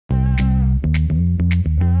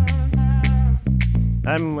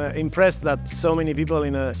I'm impressed that so many people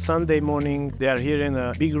in a Sunday morning, they are here in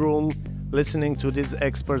a big room listening to these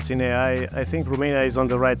experts in AI. I think Romania is on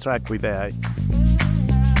the right track with AI.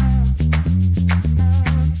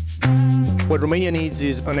 What Romania needs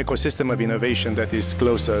is an ecosystem of innovation that is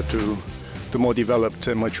closer to more developed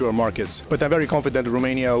and mature markets. But I'm very confident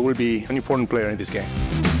Romania will be an important player in this game.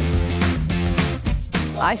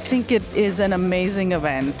 I think it is an amazing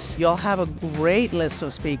event. You'll have a great list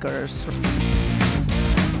of speakers.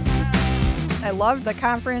 I loved the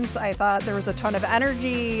conference. I thought there was a ton of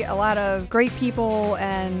energy, a lot of great people,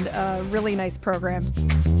 and really nice programs.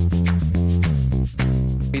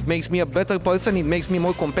 It makes me a better person, it makes me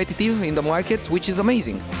more competitive in the market, which is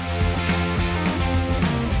amazing.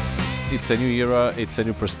 It's a new era, it's a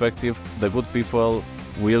new perspective. The good people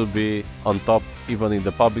will be on top, even in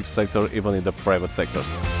the public sector, even in the private sector.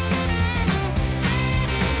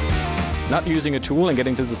 Not using a tool and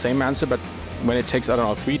getting to the same answer, but when it takes, I don't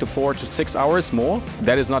know, 3 to 4 to 6 hours more,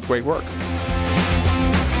 that is not great work.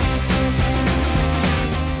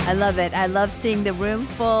 I love it. I love seeing the room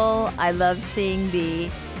full. I love seeing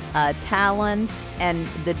the talent and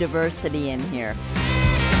the diversity in here.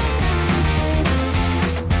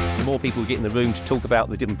 The more people get in the room to talk about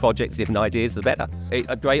the different projects, different ideas, the better.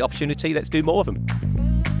 A great opportunity, let's do more of them.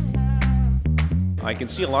 I can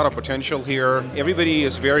see a lot of potential here. Everybody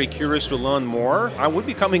is very curious to learn more. I would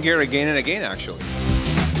be coming here again and again, actually.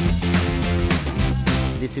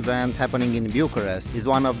 This event happening in Bucharest is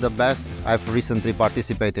one of the best I've recently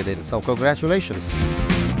participated in, so congratulations.